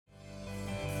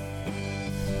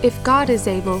If God is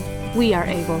able, we are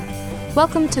able.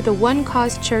 Welcome to the One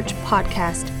Cause Church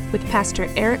podcast with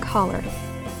Pastor Eric Holler. Good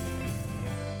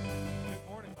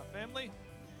morning, my family.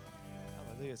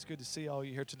 Hallelujah. It's good to see all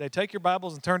you here today. Take your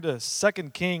Bibles and turn to 2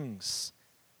 Kings.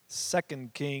 2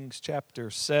 Kings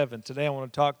chapter 7. Today I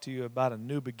want to talk to you about a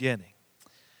new beginning.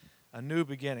 A new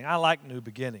beginning. I like new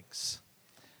beginnings.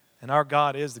 And our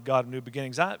God is the God of new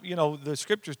beginnings. The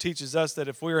Scripture teaches us that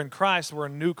if we're in Christ, we're a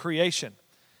new creation.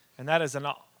 And that's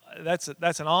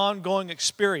an ongoing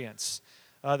experience.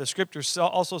 The Scripture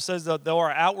also says that though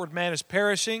our outward man is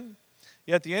perishing,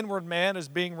 yet the inward man is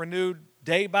being renewed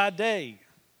day by day.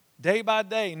 Day by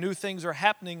day, new things are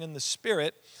happening in the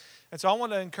Spirit. And so I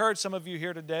want to encourage some of you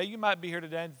here today. You might be here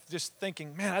today just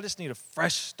thinking, man, I just need a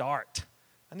fresh start.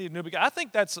 I need a new beginning. I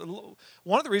think that's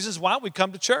one of the reasons why we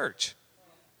come to church.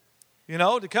 You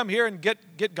know, to come here and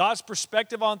get God's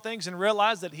perspective on things and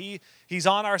realize that He's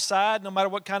on our side no matter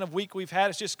what kind of week we've had.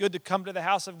 It's just good to come to the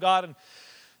house of God and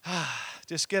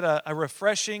just get a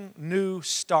refreshing new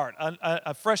start,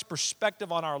 a fresh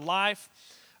perspective on our life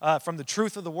from the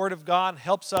truth of the Word of God.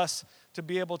 Helps us to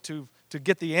be able to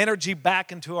get the energy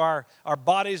back into our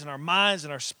bodies and our minds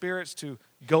and our spirits to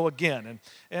go again.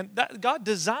 And that God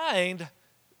designed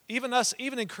even us,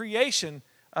 even in creation,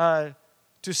 to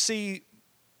see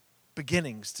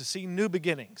beginnings, to see new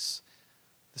beginnings.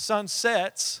 The sun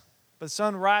sets, but the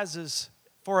sun rises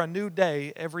for a new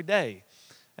day every day.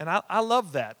 And I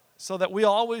love that, so that we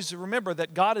always remember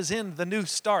that God is in the new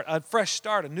start, a fresh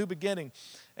start, a new beginning.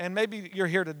 And maybe you're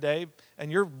here today and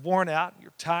you're worn out,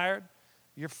 you're tired,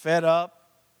 you're fed up,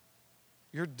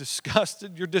 you're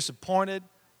disgusted, you're disappointed.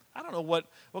 I don't know what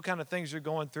kind of things you're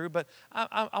going through, but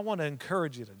I want to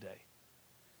encourage you today.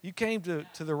 You came to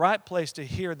the right place to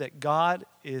hear that God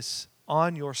is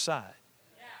on your side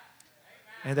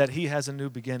and that He has a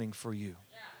new beginning for you.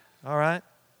 All right?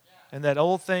 And that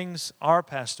old things are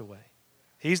passed away.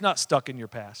 He's not stuck in your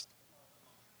past.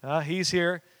 He's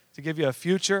here to give you a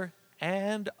future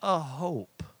and a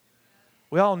hope.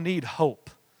 We all need hope.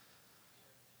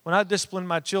 When I discipline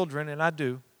my children, and I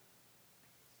do,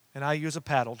 and I use a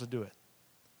paddle to do it.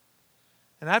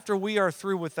 And after we are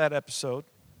through with that episode,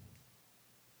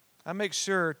 I make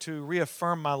sure to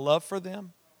reaffirm my love for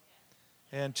them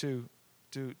and to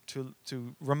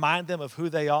remind them of who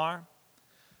they are.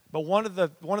 But one of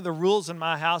the rules in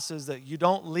my house is that you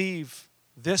don't leave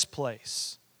this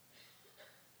place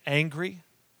angry.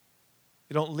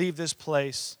 You don't leave this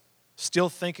place still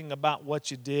thinking about what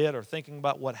you did or thinking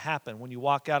about what happened. When you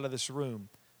walk out of this room,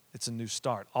 it's a new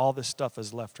start. All this stuff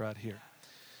is left right here.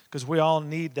 Because we all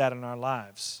need that in our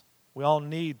lives. We all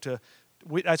need to.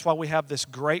 That's why we have this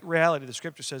great reality. The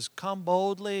Scripture says, come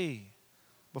boldly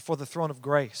before the throne of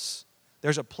grace.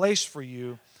 There's a place for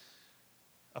you,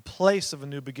 a place of a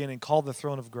new beginning called the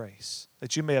throne of grace,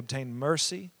 that you may obtain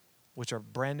mercy, which are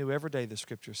brand new every day, the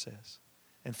Scripture says,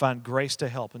 and find grace to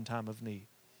help in time of need.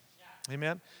 Yeah.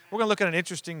 Amen? We're going to look at an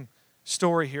interesting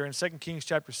story here in 2 Kings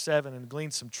chapter 7 and glean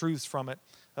some truths from it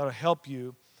that will help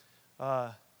you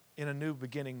in a new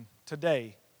beginning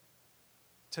today.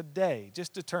 Today,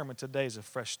 just determine today is a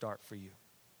fresh start for you.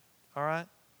 All right?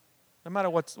 No matter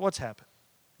what's happened.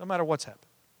 No matter what's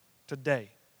happened.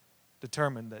 Today,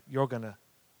 determine that you're going to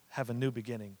have a new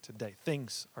beginning today.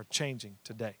 Things are changing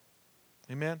today.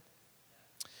 Amen?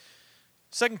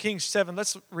 2 Kings 7,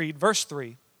 let's read verse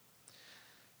 3.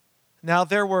 Now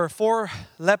there were 4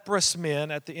 leprous men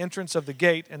at the entrance of the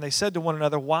gate, and they said to one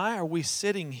another, why are we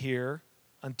sitting here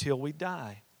until we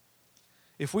die?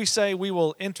 If we say we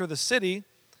will enter the city,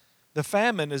 the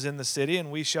famine is in the city, and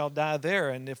we shall die there.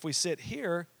 And if we sit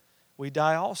here, we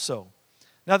die also.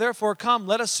 Now therefore, come,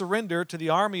 let us surrender to the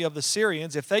army of the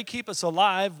Syrians. If they keep us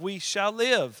alive, we shall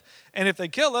live. And if they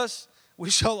kill us, we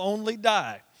shall only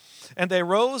die. And they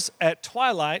rose at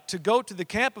twilight to go to the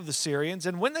camp of the Syrians.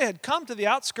 And when they had come to the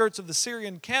outskirts of the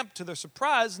Syrian camp, to their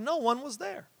surprise, no one was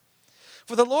there.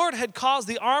 For the Lord had caused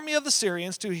the army of the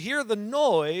Syrians to hear the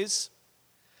noise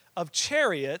of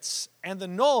chariots and the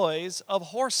noise of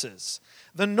horses,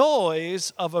 the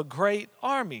noise of a great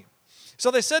army. So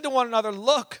they said to one another,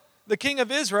 look, the king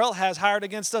of Israel has hired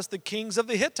against us the kings of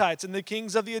the Hittites and the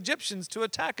kings of the Egyptians to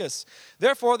attack us.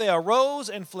 Therefore they arose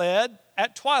and fled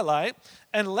at twilight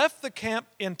and left the camp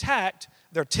intact,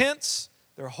 their tents,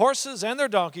 their horses, and their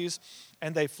donkeys,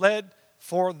 and they fled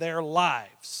for their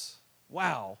lives.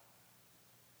 Wow.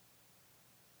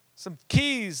 Some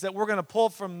keys that we're going to pull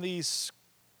from these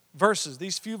verses,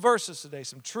 these few verses today,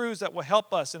 some truths that will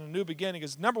help us in a new beginning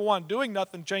is, number 1, doing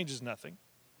nothing changes nothing.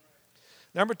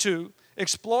 Number 2,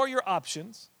 explore your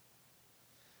options.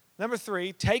 Number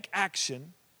 3, take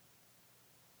action.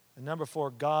 And number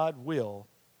 4, God will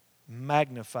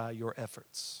magnify your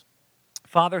efforts.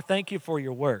 Father, thank you for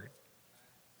your word.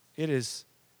 It is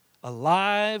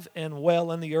alive and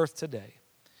well in the earth today.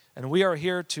 And we are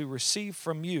here to receive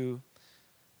from you,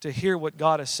 to hear what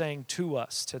God is saying to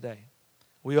us today.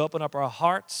 We open up our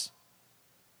hearts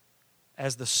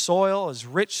as the soil, as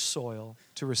rich soil,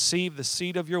 to receive the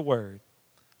seed of your word,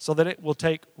 so that it will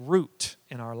take root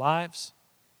in our lives,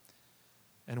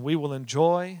 and we will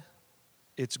enjoy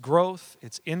its growth,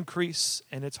 its increase,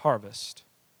 and its harvest.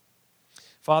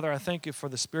 Father, I thank you for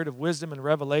the spirit of wisdom and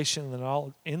revelation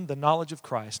in the knowledge of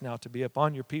Christ now to be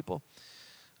upon your people.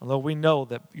 Although we know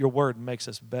that your word makes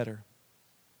us better.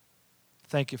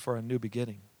 Thank you for a new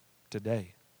beginning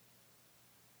today.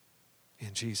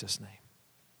 In Jesus' name,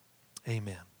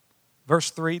 amen.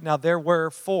 Verse 3, now there were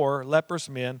 4 leprous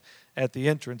men at the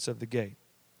entrance of the gate.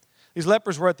 These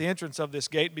lepers were at the entrance of this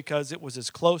gate because it was as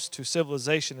close to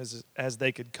civilization as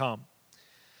they could come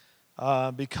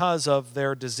because of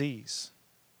their disease.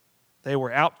 They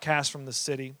were outcast from the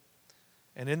city,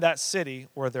 and in that city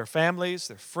were their families,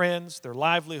 their friends, their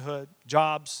livelihood,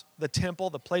 jobs, the temple,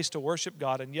 the place to worship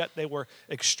God, and yet they were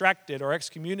extracted or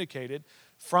excommunicated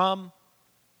from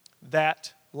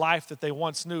that life that they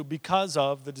once knew because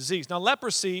of the disease. Now,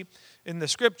 leprosy in the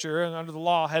scripture and under the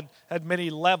law had many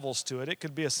levels to it. It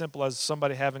could be as simple as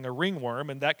somebody having a ringworm,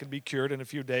 and that could be cured in a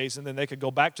few days, and then they could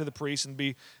go back to the priest and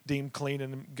be deemed clean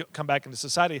and come back into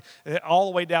society,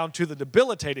 all the way down to the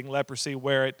debilitating leprosy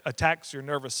where it attacks your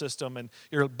nervous system and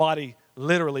your body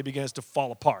literally begins to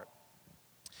fall apart.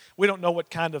 We don't know what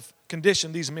kind of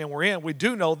condition these men were in. We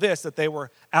do know this, that they were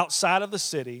outside of the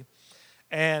city.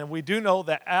 And we do know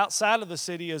that outside of the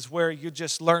city is where you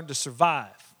just learn to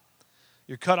survive.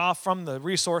 You're cut off from the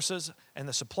resources and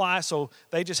the supply, so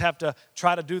they just have to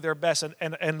try to do their best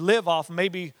and live off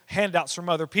maybe handouts from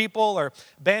other people or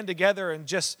band together and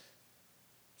just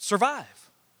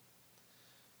survive.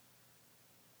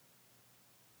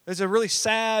 It's a really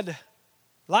sad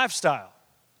lifestyle.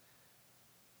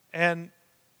 And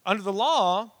under the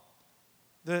law,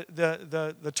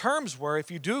 the terms were,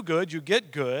 if you do good, you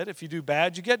get good. If you do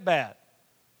bad, you get bad.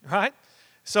 Right?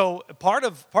 So part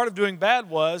of doing bad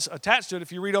was attached to it,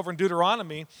 if you read over in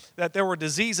Deuteronomy, that there were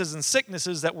diseases and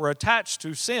sicknesses that were attached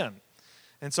to sin.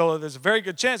 And so there's a very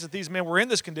good chance that these men were in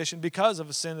this condition because of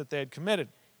a sin that they had committed.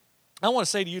 I want to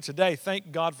say to you today,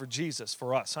 thank God for Jesus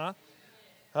for us,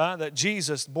 that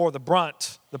Jesus bore the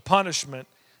brunt, the punishment,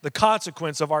 the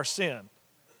consequence of our sin.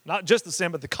 Not just the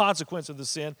sin, but the consequence of the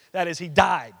sin. That is, he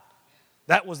died.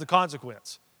 That was the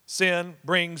consequence. Sin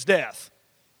brings death.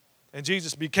 And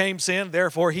Jesus became sin,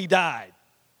 therefore he died.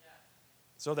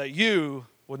 So that you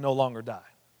would no longer die.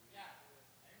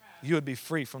 You would be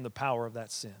free from the power of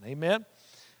that sin. Amen?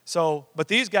 So, but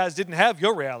these guys didn't have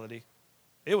your reality.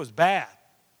 It was bad.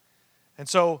 And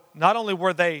so not only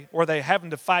were they having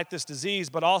to fight this disease,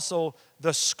 but also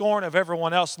the scorn of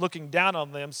everyone else looking down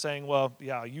on them saying, well,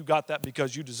 yeah, you got that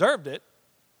because you deserved it.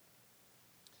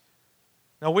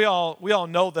 Now, we all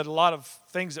know that a lot of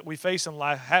things that we face in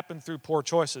life happen through poor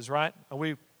choices, right? Are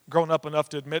we grown up enough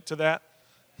to admit to that?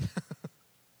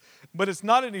 But it's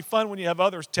not any fun when you have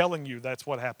others telling you that's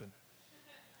what happened,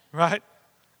 right?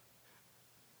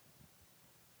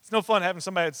 It's no fun having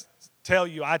somebody tell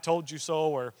you, I told you so,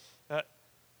 or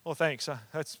well, thanks.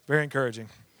 That's very encouraging.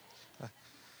 You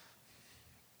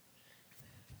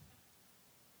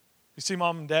see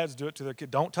mom and dads do it to their kid.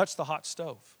 Don't touch the hot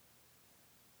stove.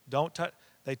 Don't touch.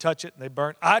 They touch it and they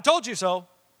burn. I told you so,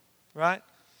 right?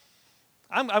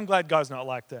 I'm glad God's not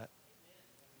like that.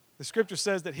 The scripture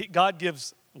says that God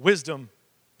gives wisdom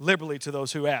liberally to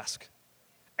those who ask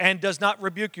and does not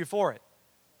rebuke you for it.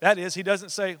 That is, he doesn't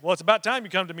say, well, it's about time you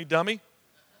come to me, dummy.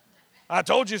 I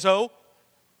told you so.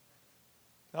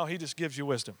 No, he just gives you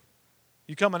wisdom.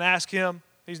 You come and ask him,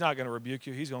 he's not going to rebuke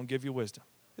you. He's going to give you wisdom.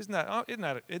 Isn't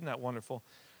that wonderful?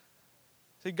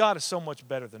 See, God is so much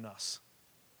better than us.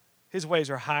 His ways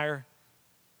are higher.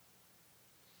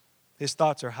 His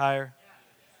thoughts are higher.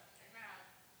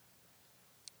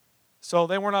 So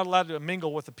they were not allowed to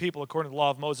mingle with the people according to the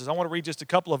law of Moses. I want to read just a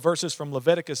couple of verses from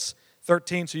Leviticus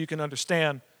 13 so you can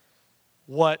understand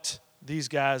what these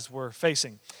guys were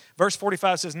facing. Verse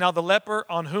 45 says, now the leper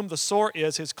on whom the sore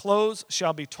is, his clothes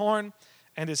shall be torn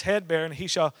and his head bare, and he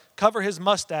shall cover his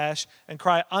mustache and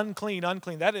cry, unclean,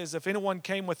 unclean. That is, if anyone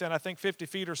came within, I think, 50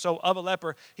 feet or so of a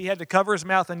leper, he had to cover his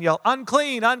mouth and yell,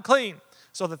 unclean, unclean,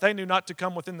 so that they knew not to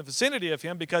come within the vicinity of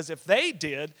him, because if they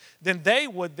did, then they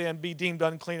would then be deemed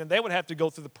unclean, and they would have to go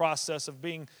through the process of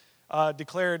being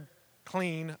declared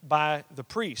clean by the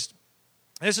priest.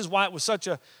 This is why it was such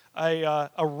a a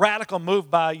radical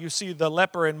move by, you see the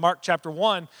leper in Mark chapter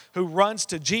 1 who runs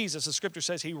to Jesus. The scripture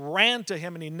says he ran to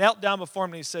him and he knelt down before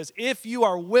him and he says, if you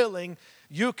are willing,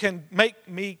 you can make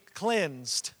me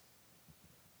cleansed.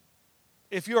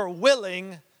 If you are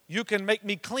willing, you can make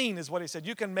me clean, is what he said.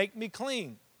 You can make me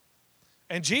clean.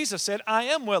 And Jesus said, I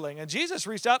am willing. And Jesus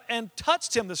reached out and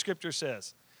touched him, the scripture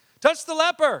says. Touched the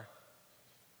leper.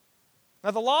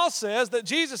 Now the law says that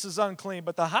Jesus is unclean,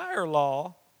 but the higher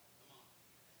law,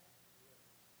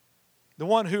 the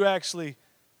one who actually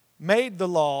made the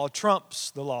law,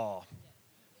 trumps the law.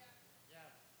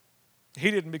 He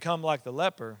didn't become like the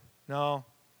leper. No.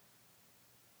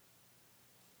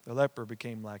 The leper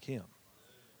became like him.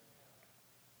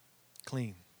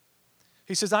 Clean.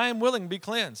 He says, I am willing to be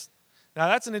cleansed. Now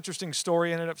that's an interesting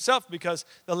story in and of itself, because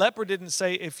the leper didn't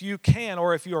say, if you can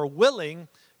or if you are willing,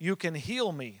 you can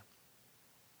heal me.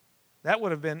 That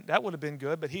would have been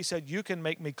good, but he said, you can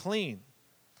make me clean.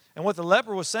 And what the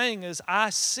leper was saying is, I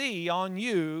see on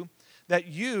you that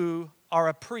you are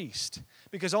a priest,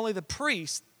 because only the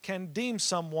priest can deem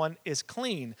someone is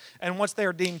clean. And once they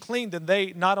are deemed clean, then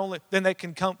they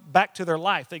can come back to their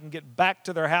life. They can get back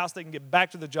to their house, they can get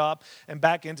back to the job and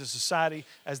back into society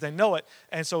as they know it.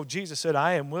 And so Jesus said,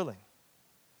 I am willing.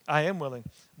 I am willing.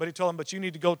 But he told him, but you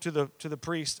need to go to the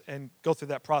priest and go through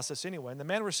that process anyway. And the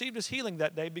man received his healing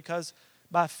that day because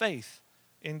by faith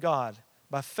in God,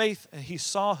 by faith, he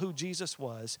saw who Jesus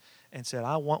was and said,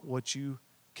 I want what you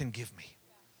can give me.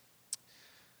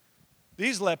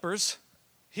 These lepers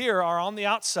here are on the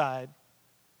outside.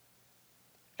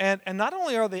 And not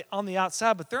only are they on the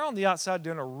outside, but they're on the outside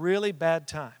during a really bad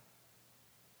time.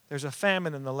 There's a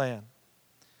famine in the land.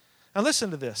 Now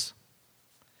listen to this.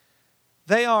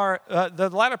 They are, the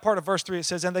latter part of verse 3, it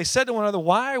says, and they said to one another,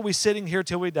 why are we sitting here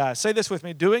till we die? Say this with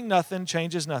me, doing nothing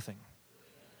changes nothing.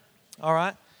 All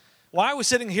right? Why are we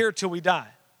sitting here till we die?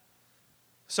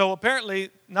 So apparently,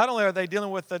 not only are they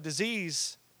dealing with the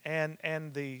disease and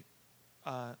the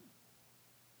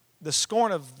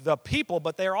scorn of the people,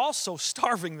 but they're also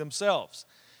starving themselves.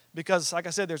 Because, like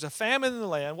I said, there's a famine in the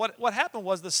land. What happened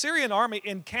was the Syrian army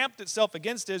encamped itself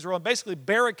against Israel and basically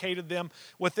barricaded them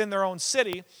within their own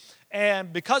city.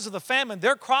 And because of the famine,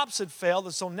 their crops had failed.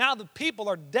 And so now the people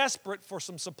are desperate for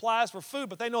some supplies for food.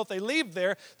 But they know if they leave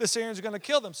there, the Syrians are going to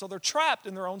kill them. So they're trapped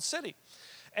in their own city.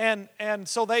 And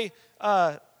so they,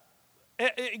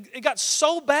 it got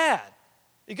so bad.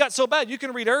 It got so bad. You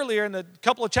can read earlier in the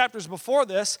couple of chapters before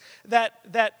this that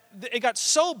it got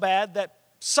so bad that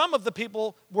some of the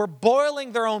people were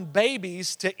boiling their own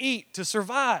babies to eat to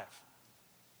survive.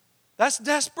 That's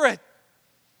desperate.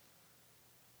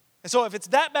 And so if it's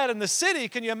that bad in the city,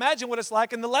 can you imagine what it's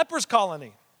like in the lepers'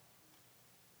 colony?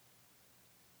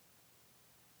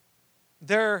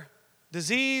 Their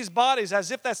diseased bodies,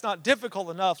 as if that's not difficult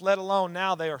enough, let alone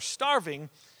now they are starving.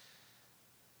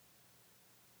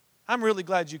 I'm really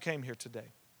glad you came here today.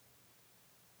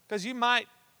 Because you might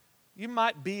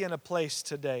be in a place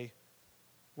today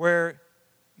where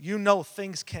you know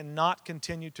things cannot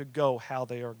continue to go how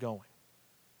they are going.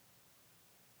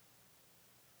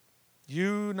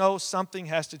 You know something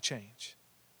has to change.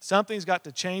 Something's got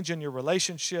to change in your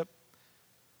relationship.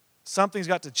 Something's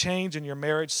got to change in your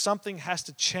marriage. Something has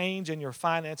to change in your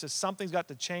finances. Something's got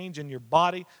to change in your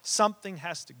body. Something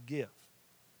has to give.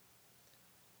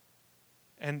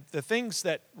 And the things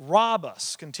that rob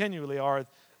us continually are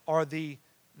the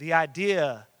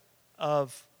idea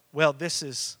of, well, this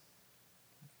is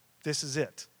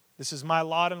it. This is my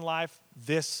lot in life.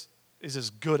 This is as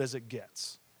good as it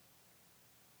gets.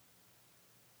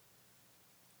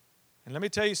 And let me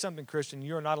tell you something, Christian,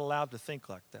 you are not allowed to think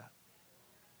like that.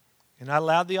 You're not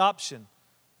allowed the option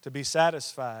to be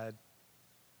satisfied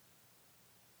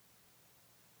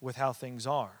with how things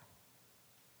are.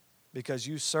 Because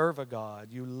you serve a God,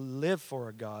 you live for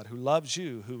a God who loves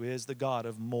you, who is the God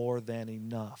of more than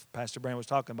enough. Pastor Brand was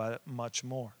talking about it, much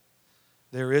more.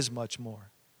 There is much more.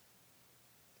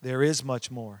 There is much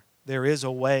more. There is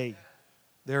a way.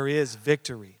 There is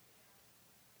victory.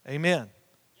 Amen.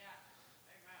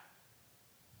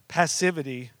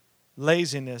 Passivity,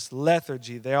 laziness,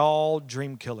 lethargy, they're all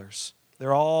dream killers.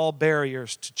 They're all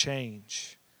barriers to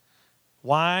change.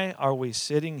 Why are we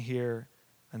sitting here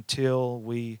until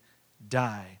we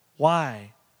die?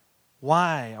 Why?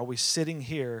 Why are we sitting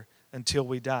here until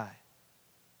we die?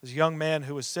 There's a young man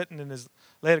who was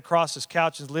laid across his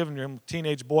couch in his living room,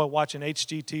 teenage boy watching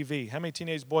HGTV. How many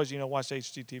teenage boys do you know watch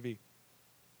HGTV?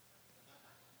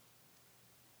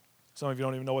 Some of you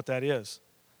don't even know what that is.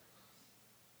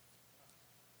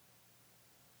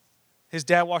 His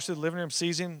dad walks through the living room,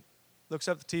 sees him, looks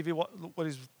up at the TV, what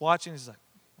he's watching. He's like,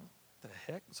 what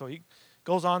the heck? So he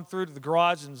goes on through to the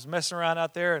garage and is messing around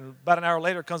out there, and about an hour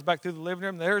later comes back through the living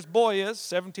room, and there his boy is,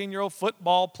 17-year-old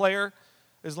football player,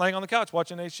 is laying on the couch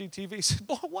watching HGTV. He said,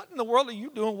 boy, what in the world are you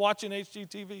doing watching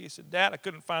HGTV? He said, Dad, I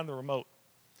couldn't find the remote.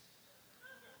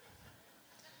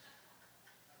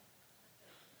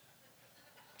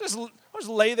 Just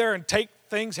lay there and take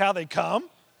things how they come.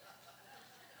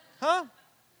 Huh?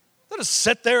 Don't just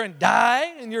sit there and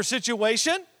die in your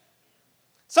situation.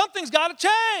 Something's got to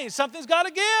change. Something's got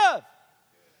to give.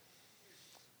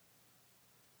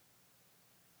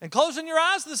 And closing your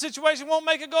eyes to the situation won't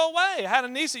make it go away. I had a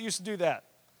niece that used to do that.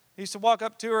 He used to walk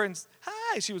up to her and,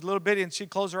 hi. She was a little bitty, and she'd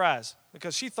close her eyes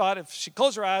because she thought if she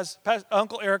closed her eyes,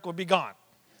 Uncle Eric would be gone.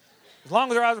 As long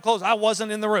as her eyes were closed, I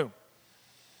wasn't in the room.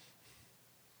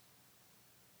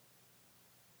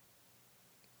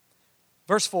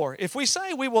 Verse 4, if we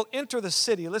say we will enter the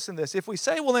city, listen to this, if we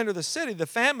say we'll enter the city, the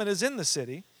famine is in the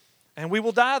city, and we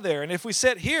will die there. And if we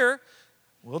sit here,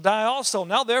 we'll die also.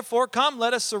 Now therefore, come,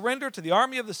 let us surrender to the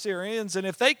army of the Syrians, and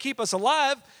if they keep us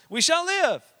alive, we shall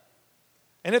live.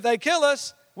 And if they kill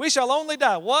us, we shall only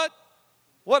die. What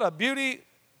a beauty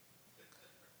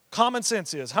common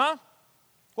sense is, huh?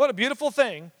 What a beautiful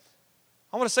thing.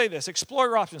 I want to say this, explore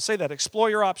your options. Say that, explore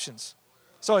your options.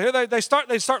 So here they start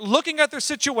looking at their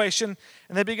situation,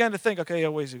 and they begin to think, okay,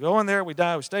 we go in there, we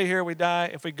die, we stay here, we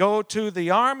die. If we go to the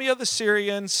army of the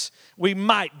Syrians, we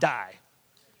might die.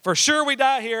 For sure we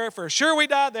die here, for sure we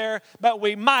die there, but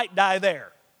we might die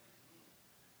there.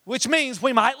 Which means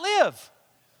we might live.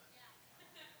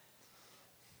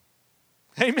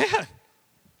 Amen.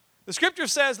 The scripture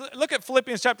says, look at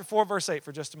Philippians chapter 4, verse 8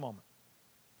 for just a moment.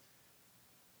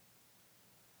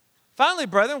 Finally,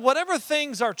 brethren, whatever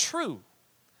things are true,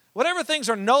 whatever things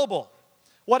are noble,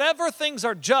 whatever things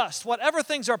are just, whatever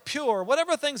things are pure,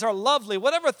 whatever things are lovely,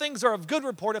 whatever things are of good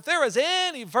report, if there is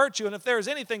any virtue and if there is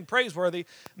anything praiseworthy,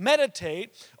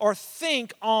 meditate or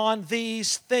think on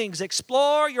these things.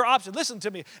 Explore your options. Listen to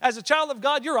me. As a child of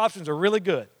God, your options are really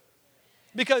good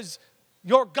because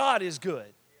your God is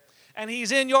good. And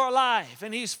He's in your life,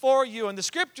 and He's for you. And the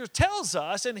Scripture tells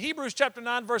us in Hebrews chapter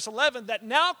 9, verse 11, that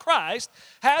now Christ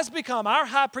has become our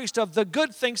high priest of the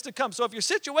good things to come. So if your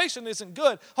situation isn't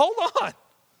good, hold on.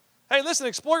 Hey, listen,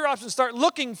 explore your options. Start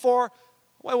looking for,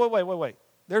 wait.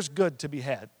 There's good to be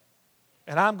had.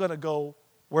 And I'm going to go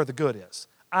where the good is.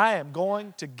 I am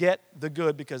going to get the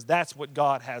good because that's what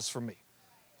God has for me.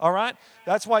 All right?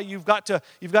 That's why you've got to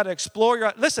explore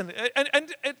your, listen,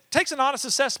 and it takes an honest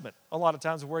assessment a lot of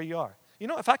times of where you are. You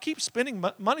know, if I keep spending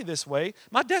money this way,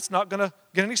 my debt's not going to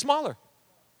get any smaller.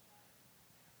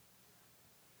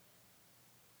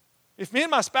 If me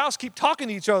and my spouse keep talking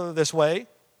to each other this way,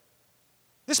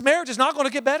 this marriage is not going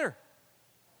to get better.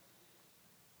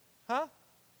 Huh?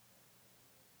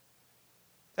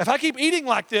 If I keep eating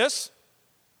like this,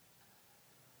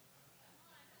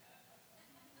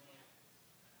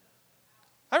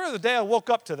 I remember the day I woke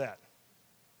up to that.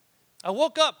 I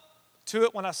woke up to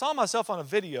it when I saw myself on a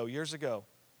video years ago.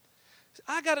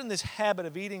 I got in this habit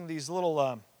of eating these little,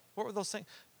 what were those things?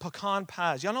 Pecan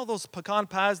pies. Y'all know those pecan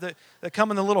pies that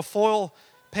come in the little foil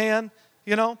pan,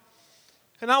 you know?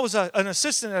 And I was an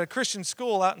assistant at a Christian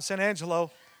school out in San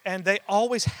Angelo, and they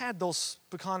always had those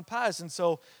pecan pies. And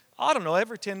so, I don't know,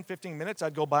 every 10, 15 minutes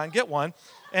I'd go by and get one.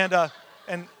 And I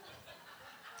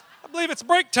believe it's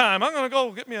break time. I'm going to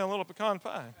go get me a little pecan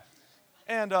pie.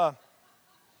 And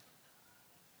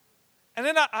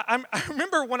then I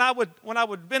remember when I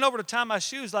would bend over to tie my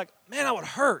shoes, like, man, I would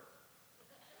hurt.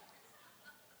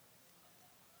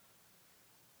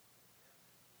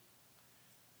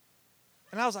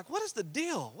 And I was like, what is the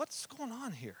deal? What's going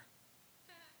on here?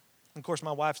 And of course,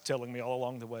 my wife's telling me all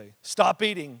along the way, stop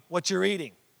eating what you're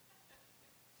eating.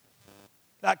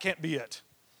 That can't be it.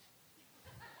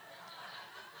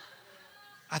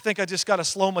 I think I just got a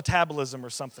slow metabolism or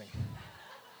something.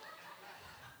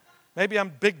 Maybe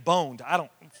I'm big boned. I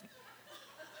don't.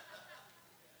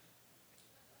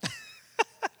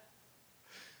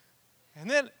 And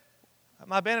then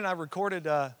my band and I recorded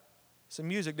some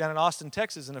music down in Austin,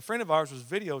 Texas, and a friend of ours was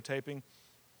videotaping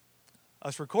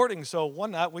us recording. So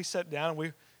one night we sat down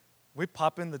and we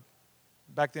pop in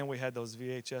back then we had those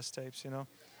VHS tapes, you know,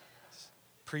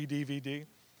 pre-DVD.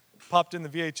 Popped in the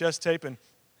VHS tape, and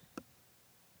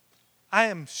I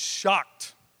am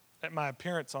shocked at my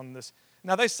appearance on this.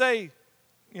 Now, they say,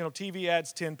 you know, TV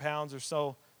adds 10 pounds or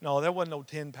so. No, there wasn't no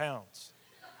 10 pounds.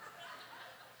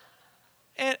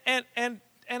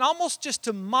 And almost just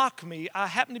to mock me, I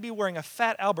happened to be wearing a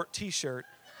Fat Albert t-shirt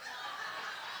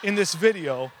in this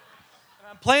video. And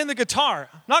I'm playing the guitar.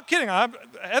 Not kidding.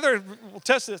 Heather will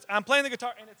test this. I'm playing the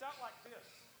guitar, and it's out like this.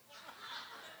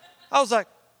 I was like,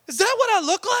 is that what I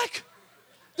look like?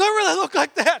 Do I really look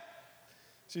like that?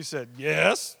 She said,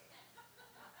 yes.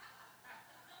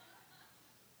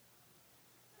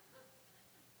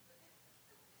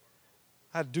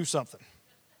 I had to do something.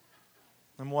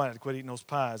 Number one, I had to quit eating those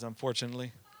pies,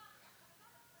 unfortunately.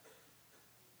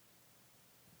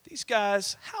 These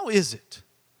guys, how is it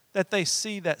that they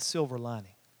see that silver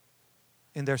lining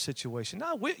in their situation?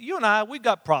 Now, you and I, we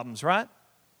got problems, right?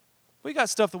 We got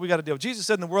stuff that we got to deal with. Jesus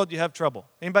said in the world you have trouble.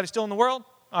 Anybody still in the world?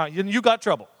 All right, you got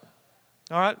trouble.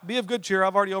 All right, be of good cheer.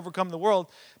 I've already overcome the world.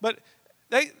 But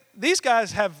these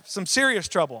guys have some serious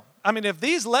trouble. I mean, if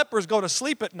these lepers go to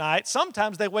sleep at night,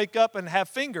 sometimes they wake up and have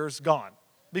fingers gone.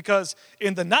 Because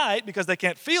in the night, because they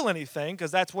can't feel anything,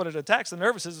 because that's what it attacks the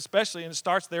nervous system, especially, and it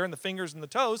starts there in the fingers and the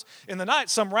toes. In the night,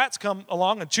 some rats come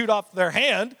along and chewed off their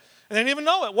hand, and they didn't even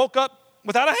know it. Woke up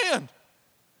without a hand.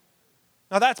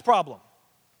 Now that's a problem.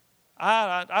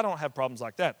 I don't have problems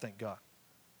like that, thank God.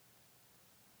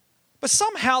 But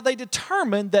somehow they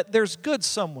determined that there's good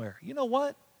somewhere. You know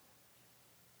what?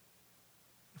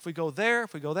 If we go there,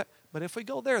 but if we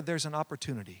go there, there's an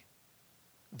opportunity.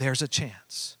 There's a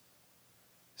chance.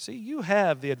 See, you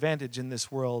have the advantage in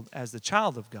this world as the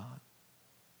child of God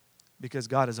because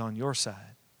God is on your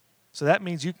side. So that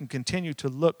means you can continue to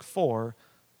look for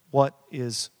what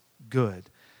is good.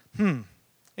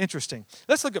 Interesting.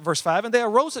 Let's look at verse 5. And they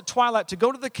arose at twilight to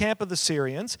go to the camp of the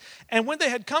Syrians. And when they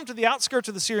had come to the outskirts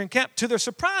of the Syrian camp, to their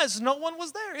surprise, no one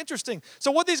was there. Interesting.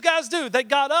 So what these guys do, they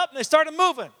got up and they started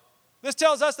moving. This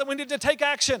tells us that we need to take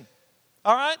action.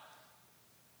 All right?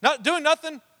 Not doing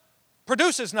nothing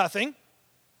produces nothing.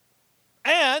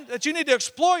 And that you need to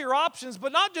explore your options,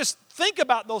 but not just think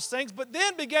about those things, but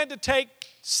then begin to take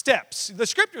steps. The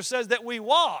scripture says that we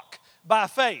walk by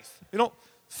faith. We don't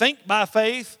think by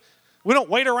faith. We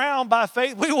don't wait around by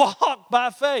faith. We walk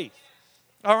by faith.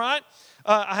 All right?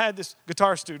 I had this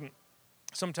guitar student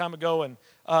some time ago, and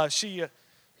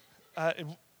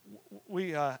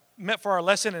we met for our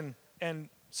lesson, and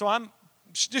so I'm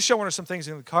just showing her some things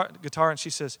in the guitar, and she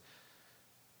says,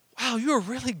 wow, you're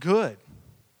really good.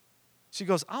 She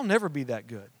goes, I'll never be that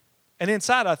good. And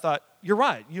inside I thought, you're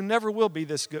right. You never will be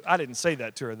this good. I didn't say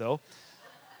that to her, though.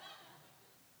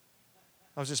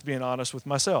 I was just being honest with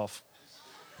myself.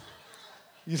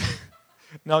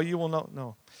 No, you will not.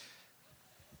 No.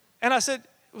 And I said,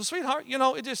 well, sweetheart,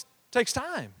 it just takes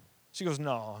time. She goes,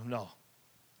 no,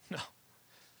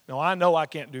 I know I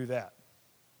can't do that.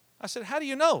 I said, how do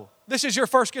you know? This is your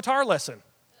first guitar lesson.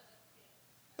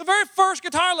 The very first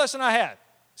guitar lesson I had.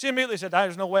 She immediately said,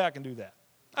 there's no way I can do that.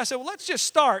 I said, well, let's just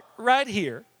start right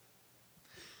here.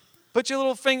 Put your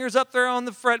little fingers up there on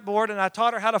the fretboard, and I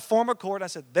taught her how to form a chord. I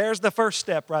said, there's the first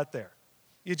step right there.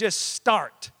 You just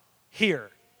start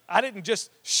here. I didn't just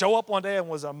show up one day and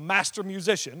was a master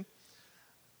musician.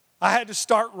 I had to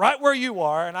start right where you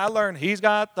are, and I learned he's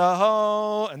got the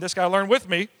whole, and this guy learned with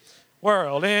me,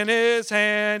 world in his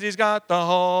hands, he's got the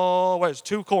whole, there's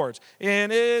 2 chords.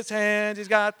 In his hands, he's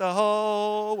got the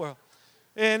whole world.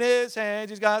 In his hands,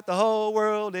 he's got the whole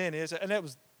world in his hands. And that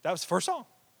was the first song.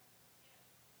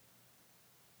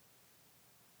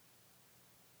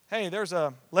 Hey, there's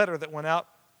a letter that went out.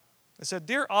 It said,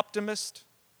 Dear optimist,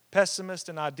 pessimist,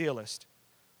 and idealist,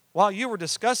 while you were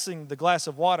discussing the glass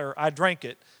of water, I drank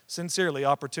it. Sincerely,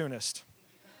 opportunist.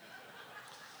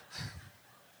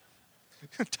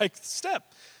 Take the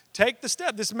step. Take the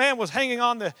step. This man was hanging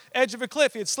on the edge of a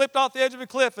cliff. He had slipped off the edge of a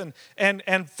cliff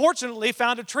and fortunately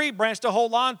found a tree branch to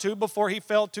hold on to before he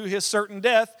fell to his certain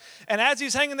death. And as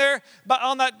he's hanging there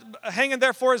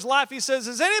for his life, he says,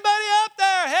 is anybody up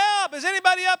there? Help! Is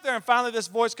anybody up there? And finally this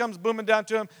voice comes booming down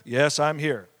to him. Yes, I'm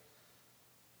here.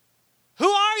 Who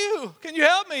are you? Can you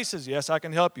help me? He says, yes, I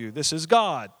can help you. This is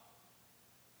God.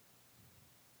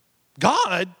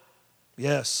 God?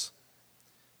 Yes.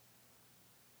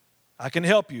 I can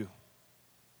help you.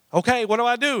 Okay, what do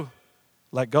I do?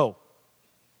 Let go.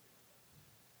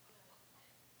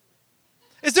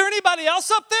 Is there anybody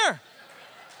else up there?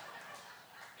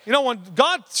 When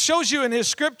God shows you in His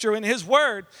scripture, in His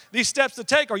word, these steps to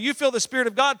take, or you feel the Spirit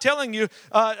of God telling you,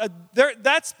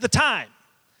 that's the time.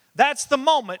 That's the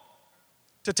moment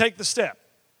to take the step.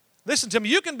 Listen to me,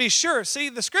 you can be sure. See,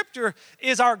 the scripture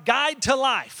is our guide to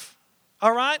life.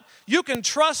 All right? You can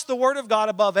trust the Word of God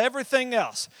above everything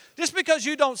else. Just because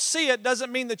you don't see it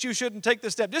doesn't mean that you shouldn't take the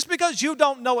step. Just because you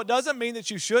don't know it doesn't mean that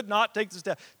you should not take the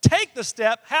step. Take the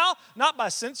step. How? Not by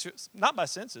senses,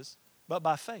 but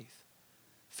by faith.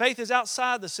 Faith is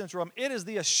outside the sense realm. It is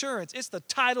the assurance. It's the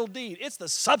title deed. It's the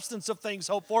substance of things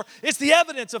hoped for. It's the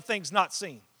evidence of things not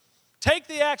seen. Take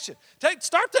the action.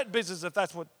 Start that business if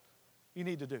that's what you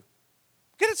need to do.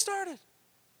 Get it started.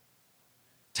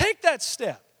 Take that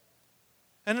step.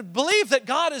 And believe that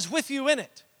God is with you in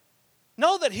it.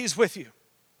 Know that He's with you.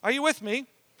 Are you with me?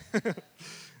 How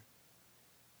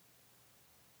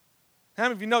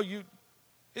many of you know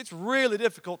it's really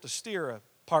difficult to steer a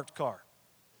parked car?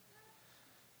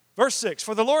 Verse 6,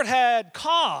 for the Lord had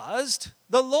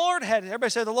everybody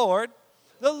say the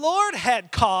Lord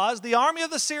had caused the army of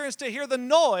the Syrians to hear the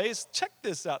noise. Check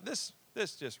this out, this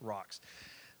just rocks.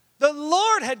 The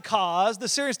Lord had caused the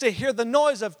Syrians to hear the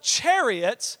noise of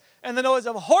chariots and the noise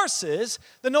of horses,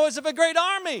 the noise of a great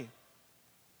army.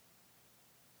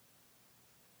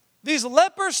 These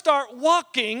lepers start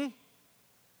walking.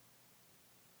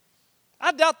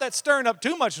 I doubt that's stirring up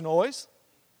too much noise.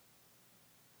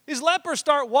 These lepers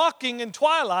start walking at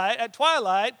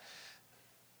twilight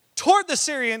toward the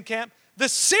Syrian camp. The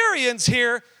Syrians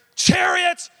hear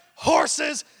chariots,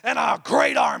 horses, and a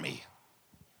great army.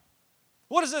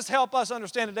 What does this help us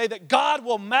understand today? That God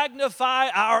will magnify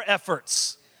our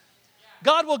efforts.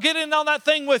 God will get in on that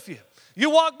thing with you. You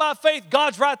walk by faith,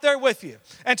 God's right there with you.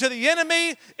 And to the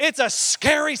enemy, it's a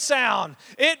scary sound.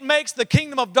 It makes the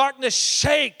kingdom of darkness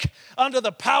shake under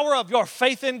the power of your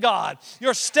faith in God.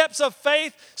 Your steps of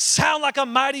faith sound like a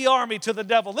mighty army to the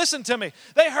devil. Listen to me.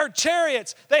 They heard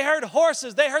chariots. They heard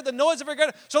horses. They heard the noise of a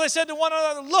great... So they said to one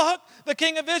another, look, the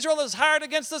king of Israel has hired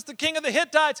against us the king of the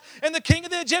Hittites and the king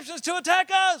of the Egyptians to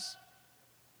attack us.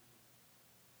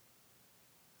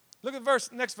 Look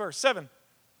at next verse, 7.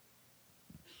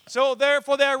 So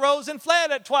therefore they arose and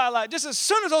fled at twilight. Just as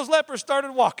soon as those lepers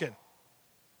started walking,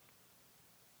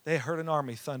 they heard an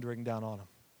army thundering down on them.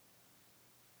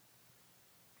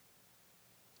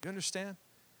 You understand?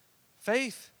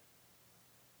 Faith,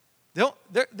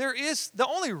 there is the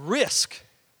only risk.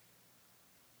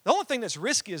 The only thing that's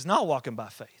risky is not walking by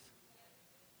faith.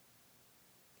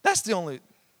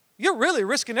 You're really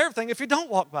risking everything if you don't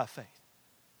walk by faith.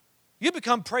 You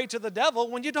become prey to the devil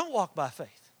when you don't walk by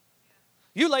faith.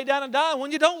 You lay down and die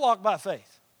when you don't walk by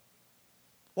faith.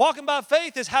 Walking by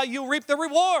faith is how you reap the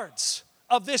rewards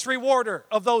of this rewarder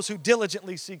of those who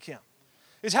diligently seek Him.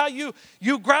 It's how you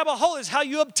grab a hold. It's how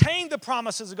you obtain the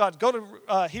promises of God. Go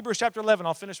to Hebrews chapter 11.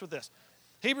 I'll finish with this.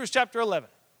 Hebrews chapter 11.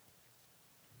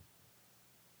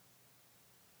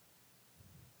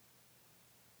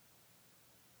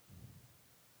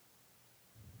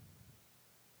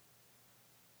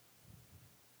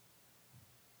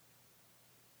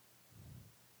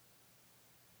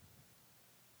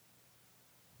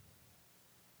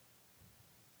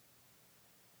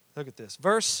 Look at this.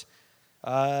 Let's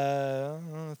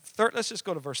just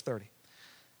go to verse 30.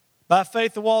 By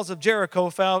faith, the walls of Jericho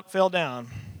fell down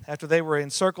after they were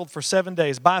encircled for 7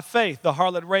 days. By faith, the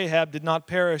harlot Rahab did not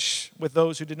perish with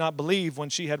those who did not believe when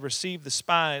she had received the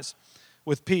spies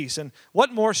with peace. And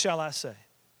what more shall I say?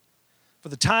 For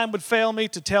the time would fail me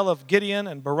to tell of Gideon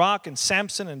and Barak and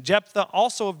Samson and Jephthah,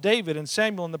 also of David and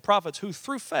Samuel and the prophets, who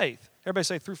through faith, everybody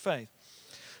say through faith,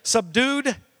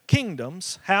 subdued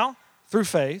kingdoms. How? Through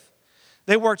faith.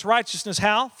 They worked righteousness.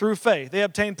 How? Through faith. They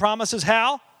obtained promises.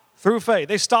 How? Through faith.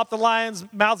 They stopped the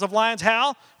mouths of lions.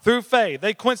 How? Through faith.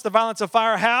 They quenched the violence of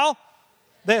fire. How?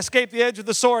 They escaped the edge of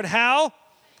the sword. How?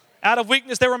 Out of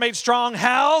weakness they were made strong.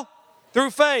 How? Through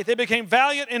faith. They became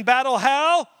valiant in battle.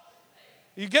 How? Are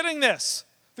you getting this?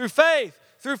 Through faith.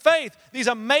 Through faith. These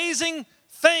amazing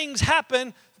things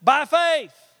happen by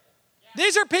faith.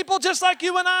 These are people just like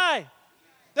you and I.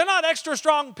 They're not extra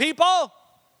strong people.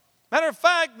 Matter of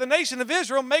fact, the nation of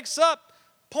Israel makes up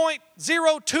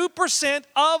 0.02%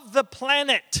 of the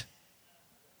planet.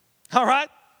 All right?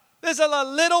 This is a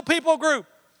little people group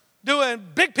doing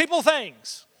big people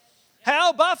things.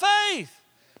 How? By faith.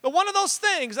 But one of those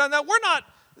things, now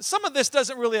some of this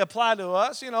doesn't really apply to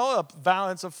us,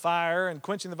 violence of fire and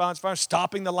quenching the violence of fire,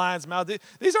 stopping the lion's mouth.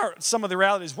 These are some of the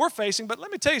realities we're facing, but let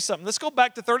me tell you something. Let's go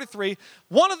back to 33.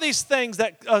 One of these things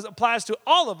that applies to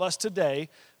all of us today,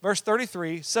 verse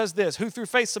 33 says this, who through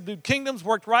faith subdued kingdoms,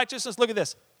 worked righteousness, look at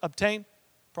this, obtained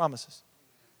promises.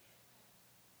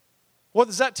 What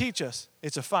does that teach us?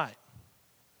 It's a fight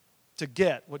to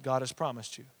get what God has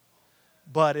promised you.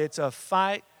 But it's a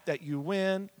fight that you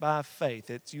win by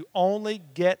faith. You only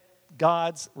get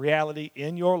God's reality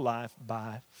in your life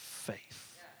by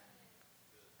faith.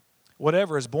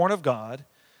 Whatever is born of God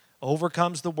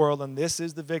overcomes the world, and this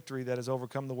is the victory that has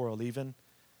overcome the world, even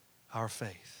our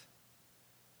faith.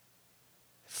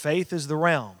 Faith is the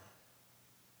realm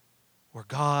where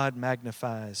God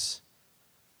magnifies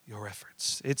your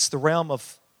efforts. It's the realm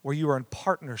of where you are in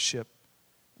partnership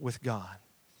with God.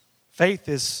 Faith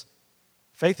is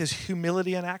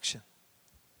humility in action.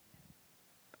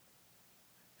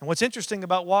 And what's interesting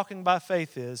about walking by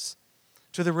faith is,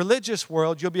 to the religious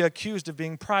world, you'll be accused of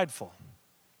being prideful.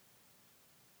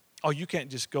 Oh, you can't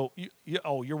just go,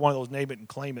 you're one of those name it and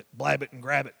claim it, blab it and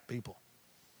grab it people.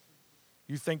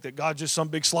 You think that God's just some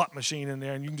big slot machine in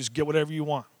there and you can just get whatever you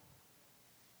want.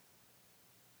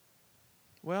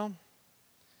 Well,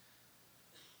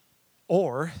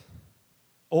 or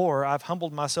I've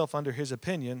humbled myself under his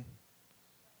opinion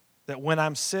that when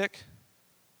I'm sick,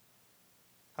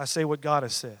 I say what God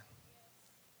has said.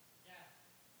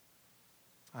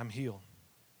 I'm healed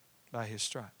by his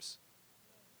stripes.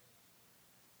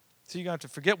 So you're going to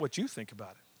have to forget what you think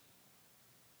about it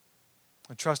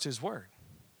and trust his word.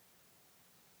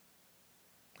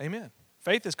 Amen.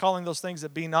 Faith is calling those things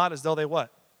that be not as though they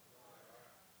what?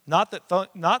 Not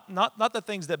the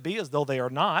things that be as though they are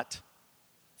not.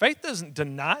 Faith doesn't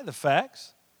deny the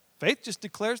facts. Faith just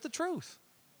declares the truth.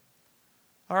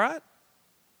 All right?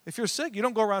 If you're sick, you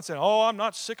don't go around saying, oh, I'm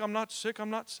not sick, I'm not sick, I'm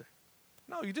not sick.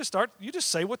 No, you just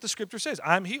say what the scripture says.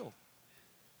 I'm healed.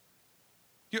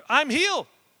 I'm healed.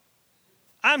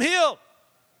 I'm healed.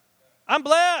 I'm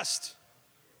blessed.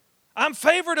 I'm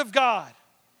favored of God.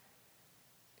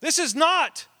 This is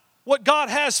not what God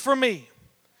has for me.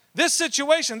 This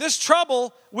situation, this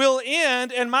trouble will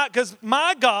end because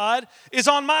my God is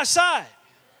on my side.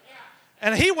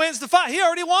 And he wins the fight. He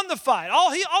already won the fight.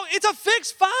 It's a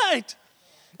fixed fight.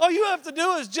 All you have to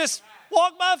do is just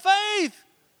walk by faith.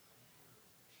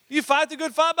 You fight the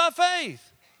good fight by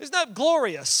faith. Isn't that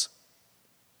glorious?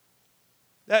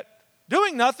 That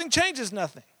doing nothing changes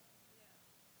nothing.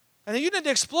 And then you need to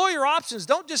explore your options.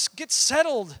 Don't just get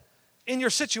settled in your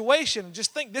situation and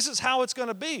just think this is how it's going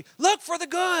to be. Look for the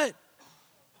good.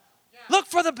 Look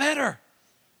for the better.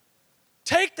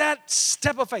 Take that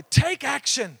step of faith. Take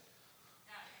action.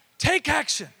 Take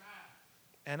action.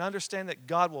 And understand that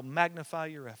God will magnify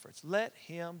your efforts. Let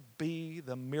him be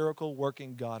the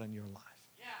miracle-working God in your life.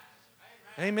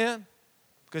 Amen.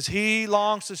 Because he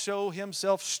longs to show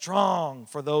himself strong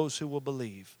for those who will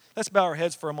believe. Let's bow our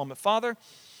heads for a moment. Father,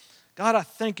 God, I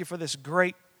thank you for this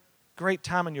great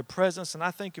time in your presence, and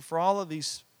I thank you for all of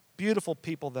these beautiful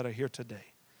people that are here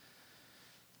today.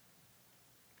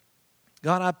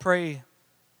 God, I pray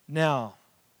now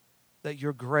that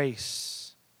your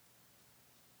grace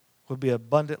would be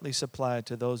abundantly supplied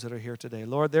to those that are here today.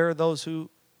 Lord, there are those who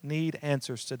need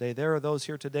answers today. There are those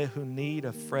here today who need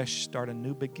a fresh start, a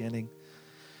new beginning.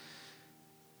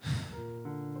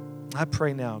 I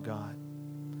pray now, God,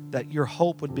 that your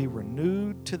hope would be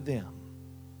renewed to them.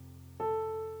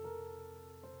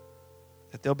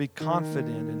 That they'll be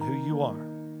confident in who you are.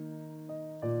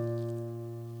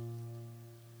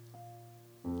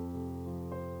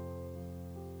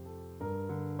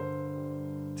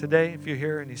 Today, if you're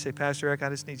here and you say, Pastor Eric, I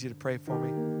just need you to pray for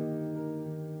me.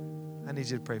 I need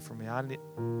you to pray for me. I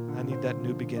need that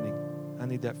new beginning. I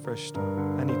need that fresh start.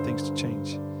 I need things to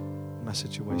change in my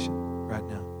situation right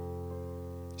now.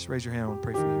 Just raise your hand. I want to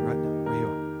pray for you right now, where you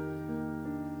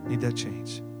are. Need that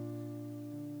change.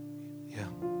 Yeah.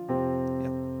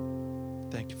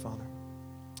 Thank you, Father.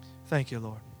 Thank you,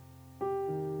 Lord.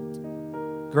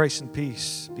 Grace and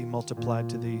peace be multiplied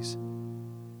to these.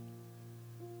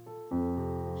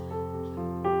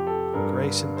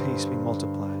 Grace and peace be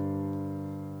multiplied.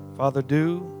 Father,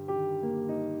 do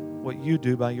what you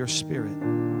do by your Spirit.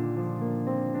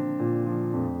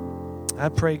 I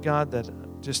pray, God, that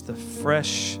just the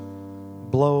fresh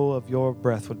blow of your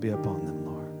breath would be upon them,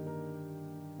 Lord.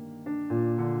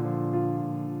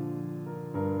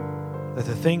 That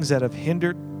the things that have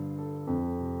hindered,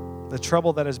 the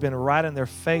trouble that has been right in their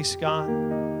face, God,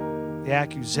 the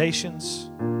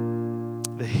accusations,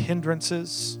 the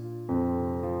hindrances,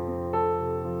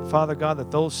 Father God, that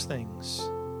those things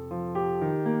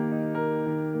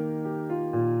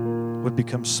would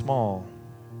become small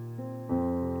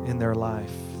in their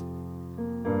life,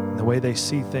 in the way they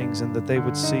see things, and that they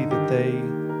would see that they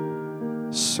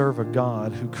serve a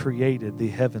God who created the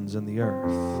heavens and the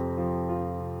earth,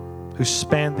 who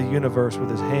spanned the universe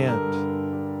with his hand,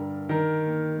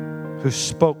 who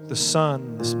spoke the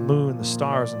sun, the moon, the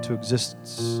stars into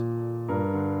existence,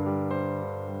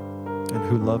 and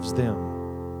who loves them,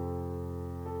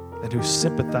 and who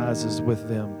sympathizes with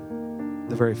them,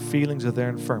 the very feelings of their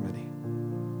infirmity.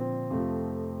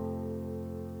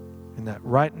 And that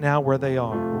right now where they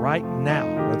are,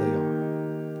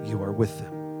 you are with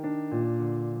them.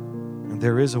 And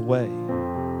there is a way.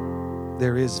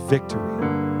 There is victory.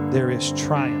 There is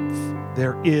triumph.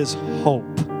 There is hope.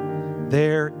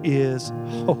 There is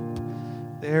hope.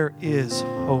 There is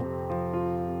hope.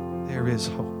 There is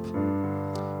hope.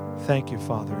 Thank you,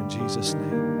 Father, in Jesus'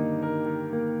 name,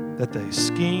 that the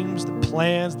schemes, the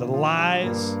plans, the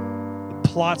lies, the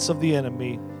plots of the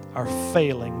enemy are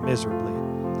failing miserably,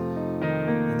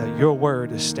 and that your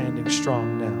word is standing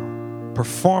strong now.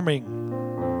 performing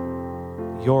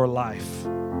your life,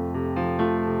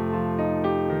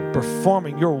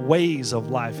 performing your ways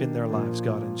of life in their lives,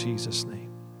 God, in Jesus'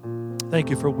 name. Thank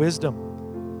you for wisdom,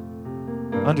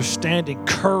 understanding,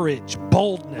 courage,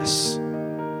 boldness,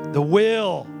 the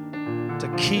will to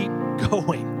keep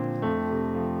going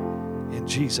in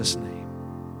Jesus' name.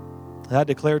 I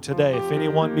declare today, if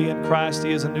anyone be in Christ,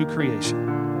 he is a new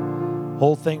creation.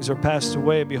 Old things are passed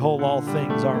away, and behold, all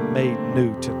things are made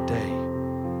new today.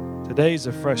 Today's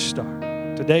a fresh start.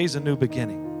 Today's a new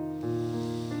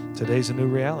beginning. Today's a new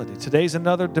reality. Today's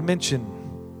another dimension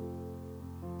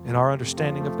in our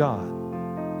understanding of God.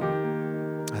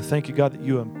 I thank you, God, that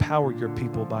you empower your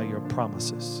people by your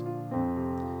promises.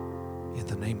 In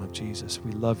the name of Jesus,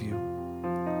 we love you.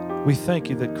 We thank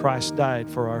you that Christ died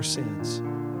for our sins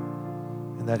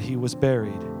and that he was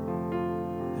buried.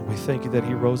 And we thank you that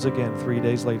he rose again 3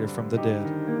 days later from the dead.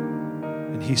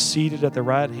 And he's seated at the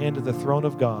right hand of the throne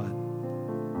of God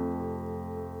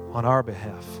on our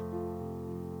behalf.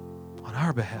 On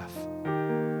our behalf.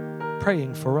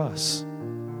 Praying for us.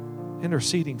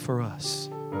 Interceding for us.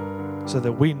 So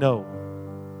that we know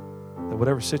that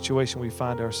whatever situation we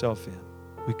find ourselves in,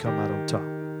 we come out on top.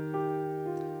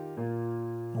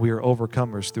 We are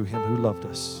overcomers through him who loved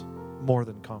us, more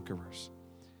than conquerors.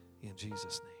 In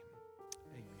Jesus' name.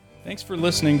 Amen. Thanks for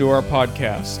listening to our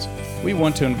podcast. We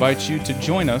want to invite you to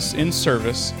join us in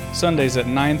service Sundays at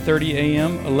 9:30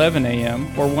 a.m., 11 a.m.,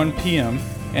 or 1 p.m.,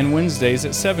 and Wednesdays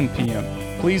at 7 p.m.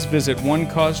 Please visit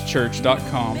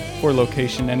onecausechurch.com for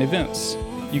location and events.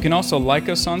 You can also like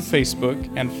us on Facebook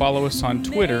and follow us on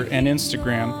Twitter and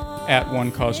Instagram at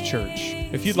One Cause Church.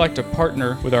 If you'd like to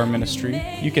partner with our ministry,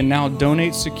 you can now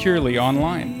donate securely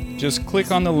online. Just click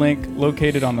on the link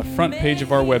located on the front page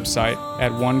of our website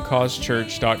at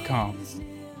onecausechurch.com.